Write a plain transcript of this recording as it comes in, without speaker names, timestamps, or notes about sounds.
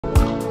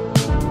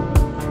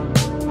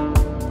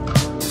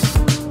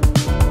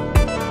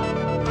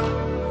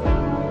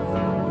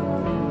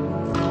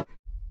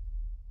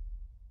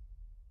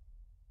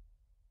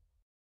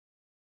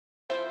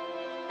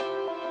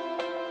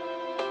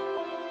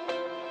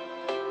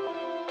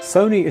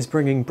Sony is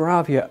bringing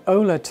Bravia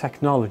OLED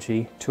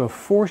technology to a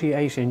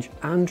 48-inch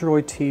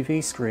Android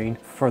TV screen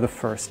for the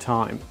first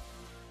time.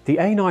 The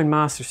A9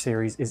 Master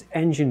Series is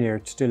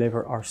engineered to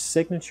deliver our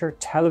signature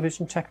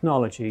television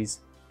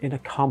technologies in a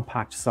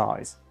compact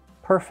size,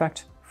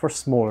 perfect for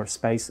smaller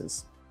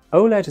spaces.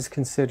 OLED is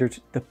considered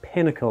the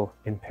pinnacle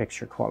in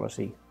picture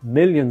quality.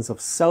 Millions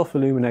of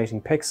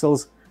self-illuminating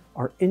pixels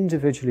are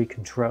individually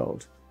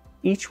controlled,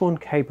 each one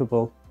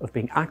capable of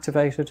being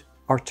activated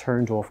or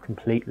turned off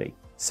completely.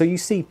 So you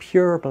see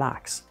pure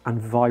blacks and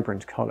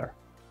vibrant colour.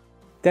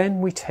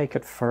 Then we take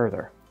it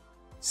further.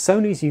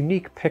 Sony's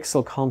unique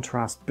pixel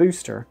contrast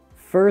booster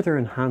further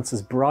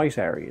enhances bright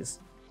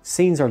areas.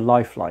 Scenes are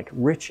lifelike,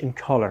 rich in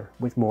colour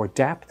with more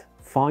depth,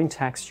 fine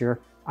texture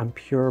and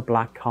pure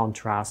black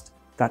contrast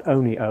that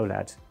only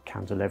OLED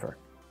can deliver.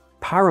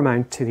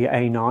 Paramount to the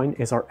A9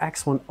 is our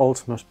X1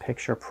 Ultimate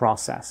picture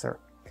processor.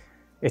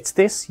 It's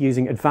this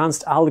using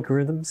advanced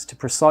algorithms to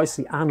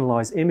precisely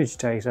analyse image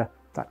data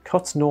that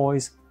cuts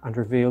noise and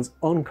reveals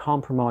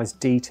uncompromised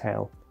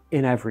detail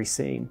in every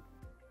scene.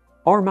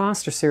 Our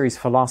Master Series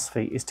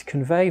philosophy is to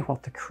convey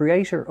what the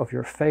creator of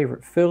your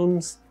favourite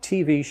films,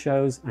 TV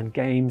shows and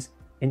games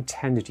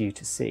intended you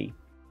to see.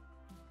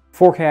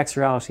 4K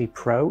XReality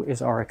Pro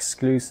is our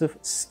exclusive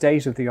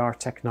state-of-the-art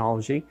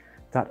technology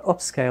that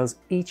upscales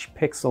each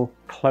pixel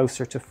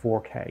closer to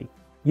 4K,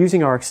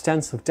 using our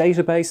extensive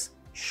database,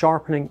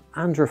 sharpening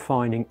and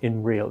refining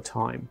in real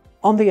time.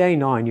 On the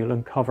A9 you'll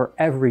uncover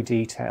every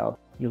detail,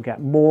 you'll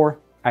get more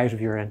out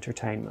of your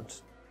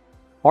entertainment.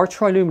 Our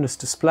triluminous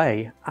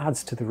display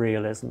adds to the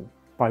realism.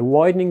 By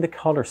widening the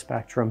colour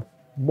spectrum,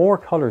 more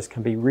colours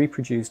can be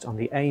reproduced on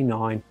the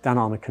A9 than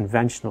on a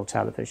conventional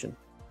television.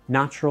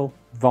 Natural,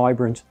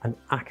 vibrant and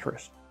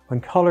accurate.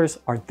 When colours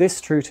are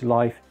this true to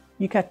life,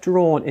 you get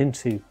drawn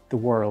into the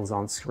worlds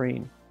on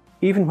screen.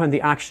 Even when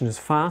the action is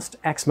fast,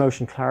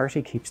 X-Motion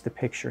Clarity keeps the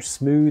picture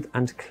smooth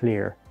and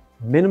clear,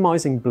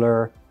 minimising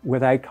blur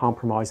without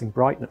compromising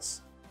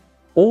brightness.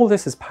 All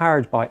this is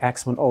powered by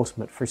X1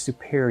 Ultimate for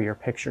superior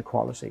picture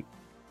quality.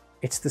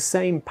 It's the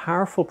same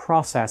powerful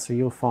processor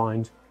you'll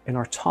find in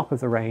our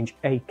top-of-the-range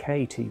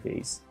 8K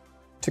TVs.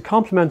 To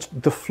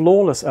complement the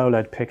flawless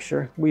OLED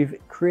picture, we've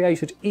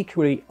created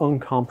equally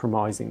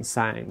uncompromising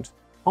sound.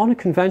 On a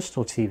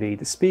conventional TV,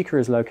 the speaker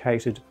is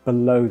located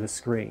below the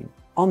screen.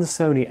 On the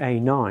Sony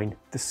A9,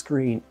 the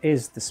screen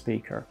is the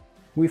speaker.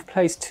 We've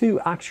placed two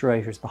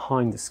actuators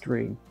behind the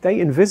screen. They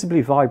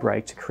invisibly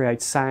vibrate to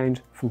create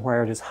sound from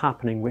where it is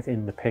happening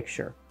within the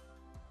picture.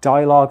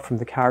 Dialogue from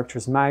the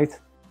character's mouth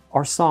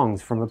or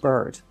songs from a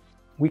bird.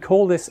 We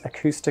call this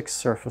acoustic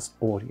surface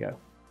audio.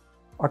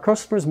 Our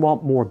customers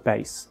want more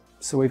bass,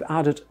 so we've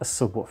added a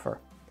subwoofer.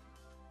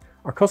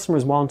 Our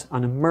customers want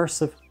an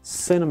immersive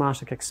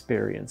cinematic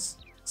experience,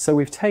 so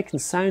we've taken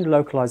sound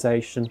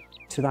localization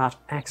to that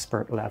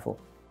expert level.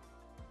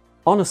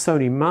 On a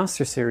Sony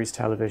Master Series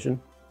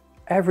television,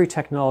 every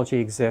technology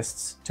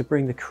exists to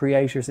bring the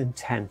creator's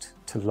intent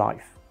to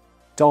life.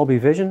 Dolby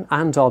Vision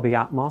and Dolby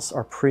Atmos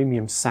are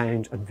premium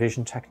sound and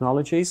vision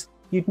technologies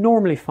you'd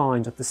normally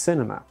find at the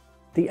cinema.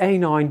 The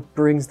A9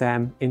 brings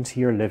them into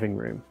your living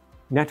room.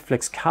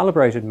 Netflix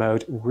Calibrated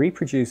Mode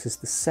reproduces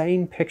the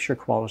same picture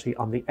quality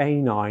on the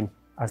A9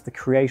 as the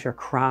creator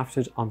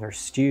crafted on their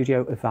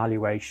Studio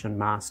Evaluation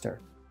Master.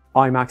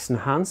 IMAX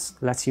Enhance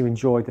lets you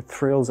enjoy the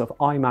thrills of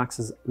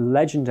IMAX's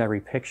legendary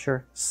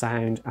picture,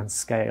 sound and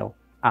scale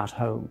at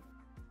home.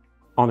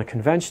 On a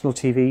conventional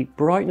TV,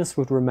 brightness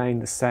would remain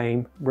the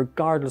same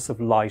regardless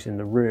of light in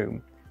the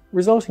room,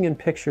 resulting in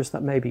pictures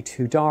that may be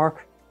too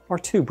dark or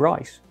too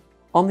bright.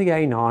 On the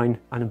A9,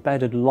 an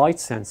embedded light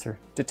sensor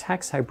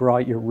detects how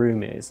bright your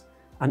room is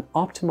and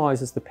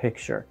optimizes the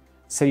picture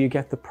so you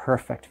get the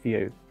perfect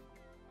view.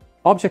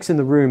 Objects in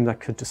the room that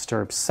could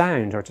disturb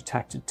sound are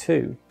detected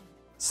too.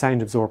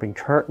 Sound-absorbing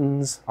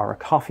curtains or a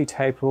coffee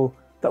table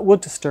that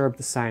would disturb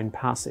the sound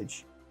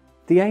passage.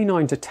 The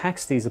A9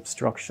 detects these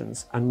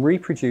obstructions and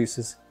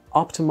reproduces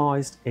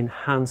optimized,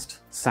 enhanced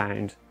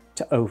sound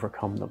to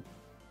overcome them.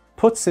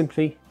 Put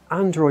simply,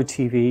 Android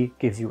TV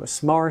gives you a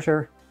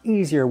smarter,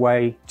 easier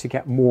way to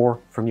get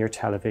more from your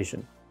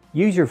television.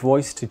 Use your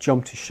voice to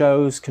jump to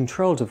shows,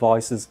 control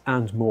devices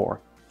and more.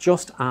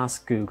 Just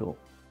ask Google.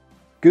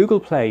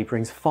 Google Play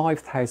brings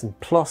 5,000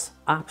 plus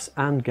apps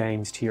and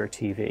games to your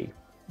TV.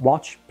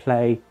 Watch,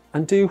 play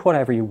and do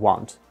whatever you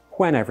want,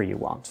 whenever you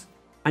want.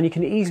 And you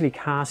can easily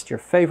cast your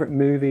favourite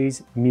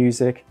movies,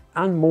 music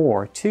and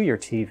more to your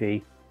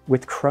TV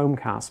with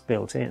Chromecast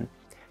built in.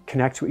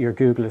 Connect with your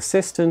Google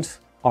Assistant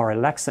or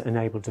Alexa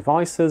enabled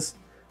devices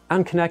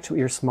and connect with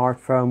your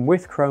smartphone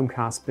with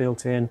Chromecast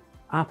built in,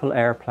 Apple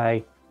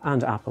AirPlay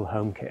and Apple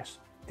HomeKit.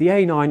 The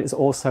A9 is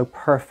also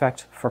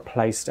perfect for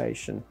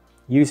PlayStation.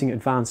 Using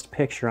advanced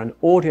picture and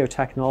audio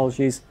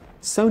technologies,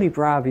 Sony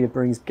Bravia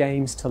brings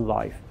games to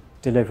life,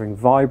 delivering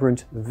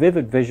vibrant,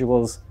 vivid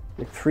visuals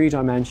with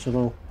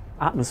three-dimensional,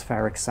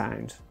 atmospheric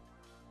sound.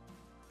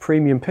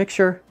 Premium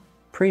picture,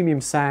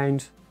 premium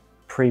sound,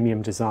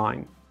 premium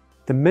design.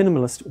 The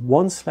minimalist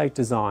one-slate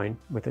design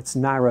with its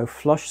narrow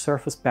flush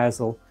surface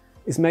bezel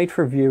is made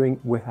for viewing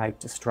without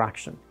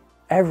distraction.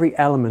 every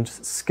element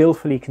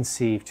skillfully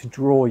conceived to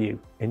draw you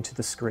into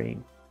the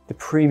screen. The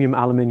premium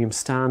aluminium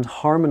stand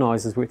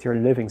harmonizes with your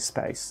living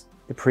space.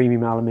 The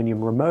premium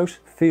aluminium remote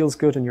feels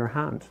good in your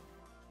hand.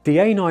 The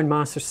A9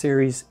 Master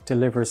Series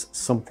delivers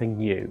something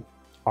new.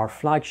 Our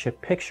flagship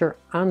picture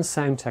and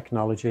sound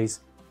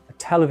technologies, a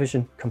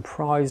television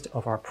comprised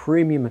of our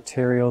premium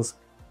materials,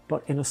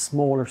 but in a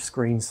smaller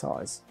screen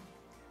size.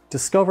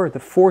 Discover the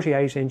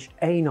 48-inch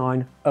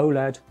A9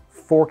 OLED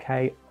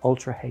 4K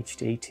Ultra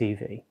HD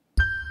TV.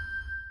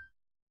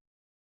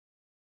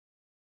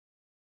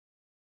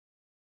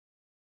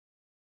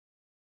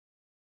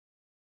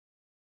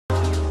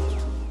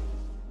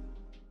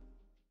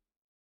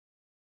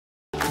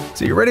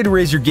 So you're ready to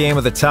raise your game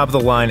with a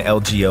top-of-the-line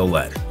LG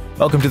OLED.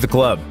 Welcome to the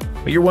club.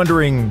 But you're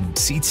wondering,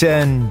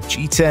 C10,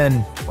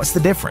 G10, what's the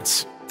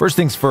difference? First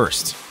things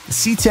first, the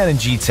C10 and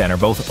G10 are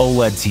both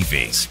OLED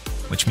TVs,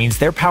 which means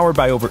they're powered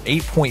by over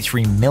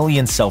 8.3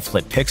 million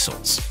self-lit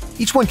pixels.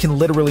 Each one can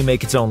literally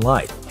make its own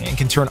light and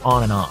can turn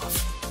on and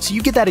off. So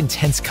you get that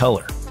intense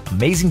color,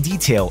 amazing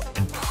detail,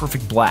 and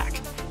perfect black.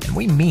 And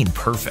we mean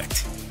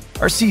perfect.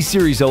 Our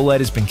C-Series OLED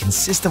has been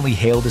consistently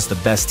hailed as the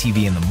best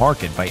TV in the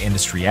market by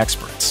industry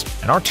experts,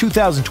 and our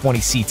 2020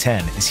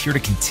 C10 is here to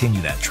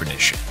continue that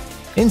tradition.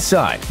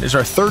 Inside, there's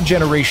our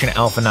third-generation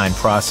Alpha 9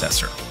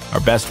 processor, our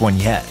best one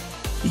yet.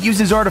 It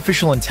uses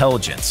artificial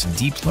intelligence and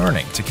deep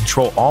learning to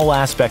control all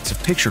aspects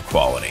of picture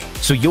quality,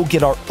 so you'll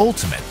get our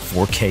ultimate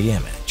 4K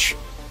image.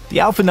 The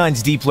Alpha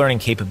 9's deep learning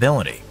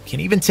capability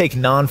can even take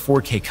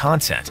non-4K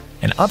content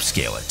and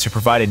upscale it to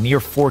provide a near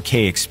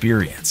 4K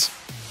experience.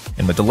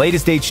 And with the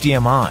latest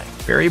HDMI,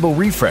 variable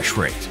refresh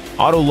rate,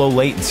 auto low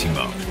latency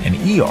mode, and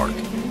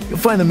eARC, you'll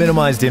find the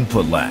minimized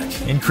input lag,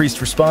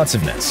 increased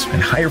responsiveness,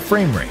 and higher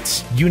frame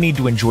rates you need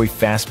to enjoy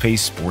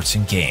fast-paced sports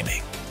and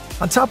gaming.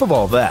 On top of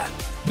all that,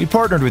 we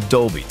partnered with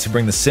Dolby to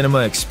bring the cinema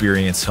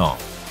experience home.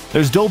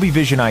 There's Dolby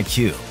Vision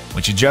IQ,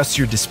 which adjusts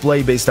your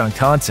display based on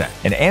content,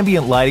 and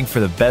ambient lighting for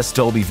the best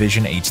Dolby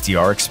Vision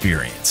HDR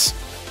experience.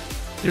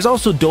 There's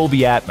also Dolby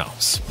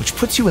Atmos, which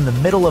puts you in the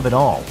middle of it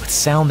all with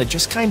sound that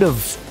just kind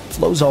of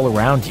flows all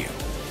around you,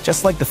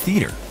 just like the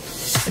theater.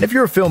 And if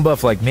you're a film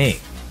buff like me,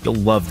 you'll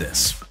love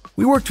this.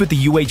 We worked with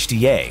the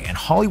UHDA and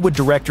Hollywood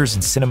directors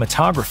and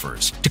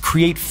cinematographers to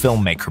create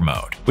Filmmaker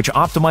Mode, which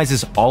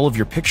optimizes all of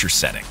your picture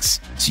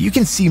settings, so you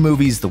can see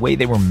movies the way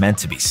they were meant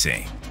to be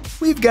seen.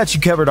 We've got you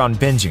covered on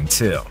binging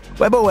too.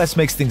 WebOS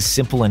makes things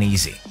simple and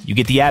easy. You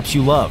get the apps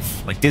you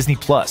love, like Disney+,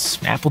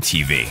 Apple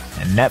TV,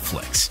 and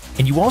Netflix.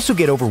 And you also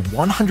get over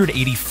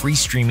 180 free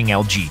streaming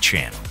LG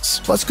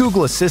channels, plus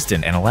Google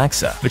Assistant and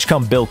Alexa, which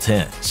come built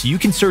in, so you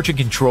can search and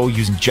control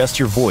using just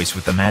your voice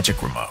with the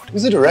Magic Remote.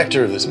 Who's the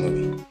director of this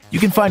movie? You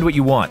can find what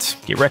you want,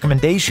 get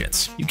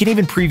recommendations. You can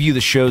even preview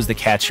the shows that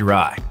catch your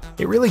eye.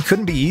 It really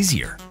couldn't be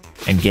easier.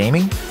 And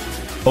gaming?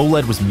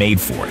 OLED was made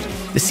for it.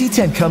 The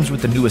C10 comes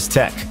with the newest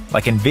tech,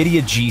 like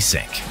NVIDIA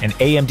G-Sync and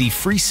AMD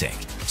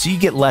FreeSync, so you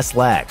get less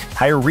lag,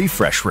 higher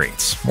refresh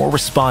rates, more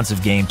responsive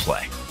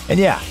gameplay. And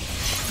yeah,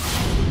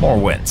 more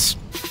wins.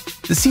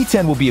 The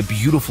C10 will be a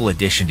beautiful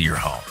addition to your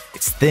home.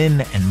 It's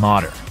thin and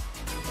modern.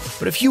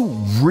 But if you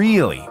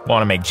really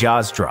want to make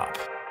jaws drop,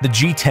 the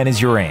G10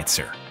 is your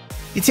answer.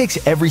 It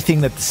takes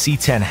everything that the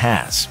C10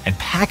 has and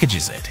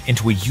packages it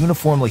into a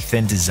uniformly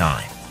thin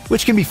design,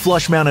 which can be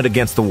flush mounted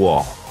against the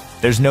wall.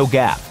 There's no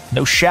gap,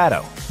 no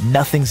shadow,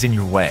 nothing's in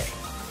your way.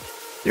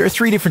 There are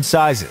 3 different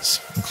sizes,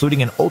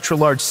 including an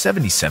ultra-large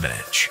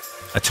 77-inch.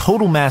 A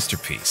total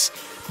masterpiece,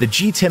 the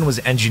G10 was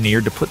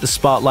engineered to put the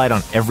spotlight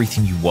on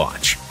everything you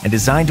watch and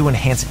designed to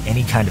enhance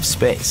any kind of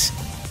space.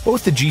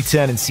 Both the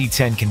G10 and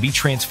C10 can be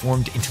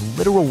transformed into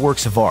literal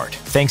works of art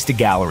thanks to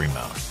Gallery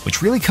Mode,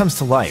 which really comes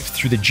to life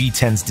through the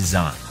G10's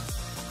design.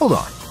 Hold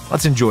on,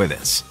 let's enjoy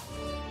this.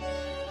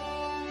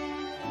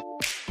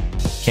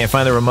 Can't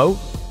find the remote?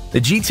 The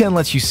G10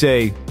 lets you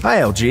say,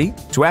 "Hi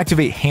LG," to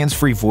activate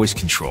hands-free voice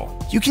control.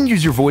 You can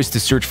use your voice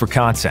to search for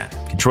content,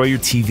 control your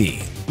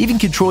TV, even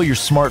control your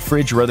smart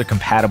fridge or other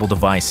compatible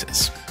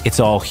devices. It's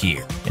all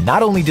here. And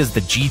not only does the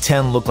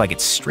G10 look like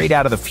it's straight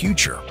out of the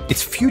future,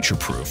 it's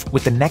future-proof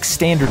with the next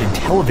standard in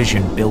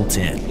television built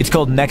in. It's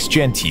called Next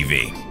Gen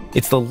TV.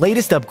 It's the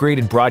latest upgrade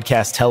in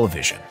broadcast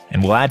television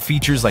and will add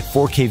features like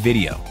 4K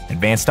video,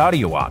 advanced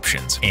audio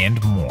options,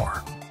 and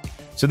more.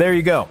 So there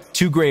you go,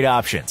 2 great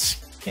options.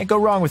 Can't go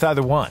wrong with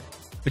either one.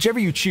 Whichever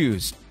you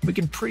choose, we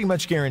can pretty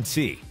much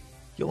guarantee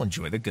you'll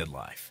enjoy the good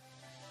life.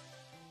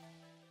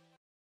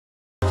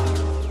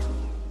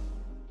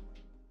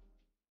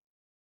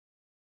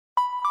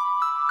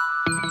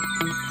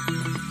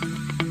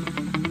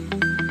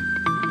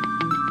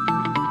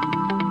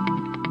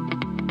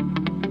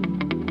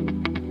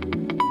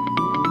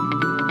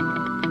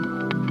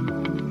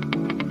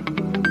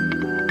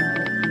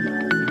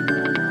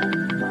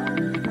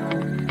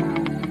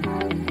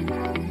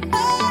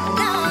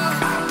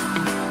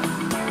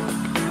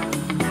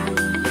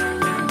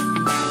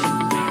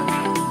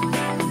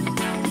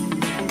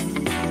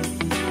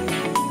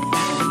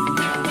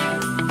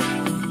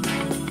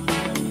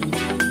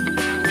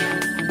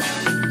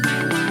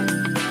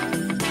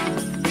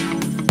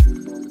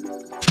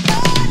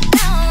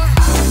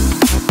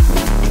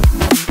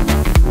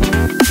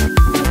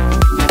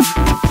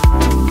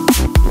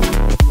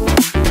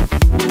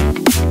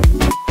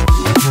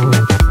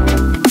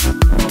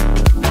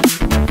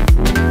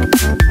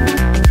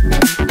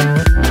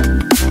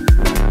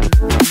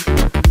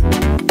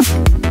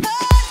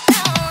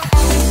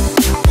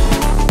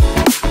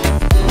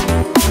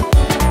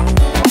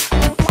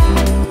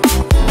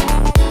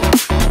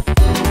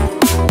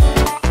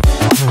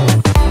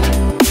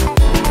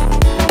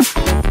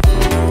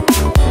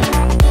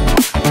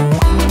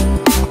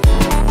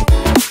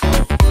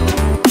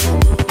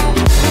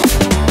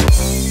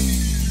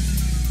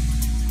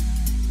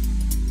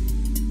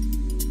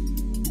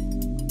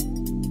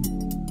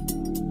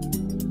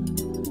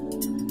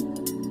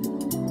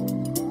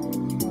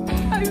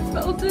 I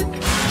felt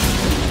it.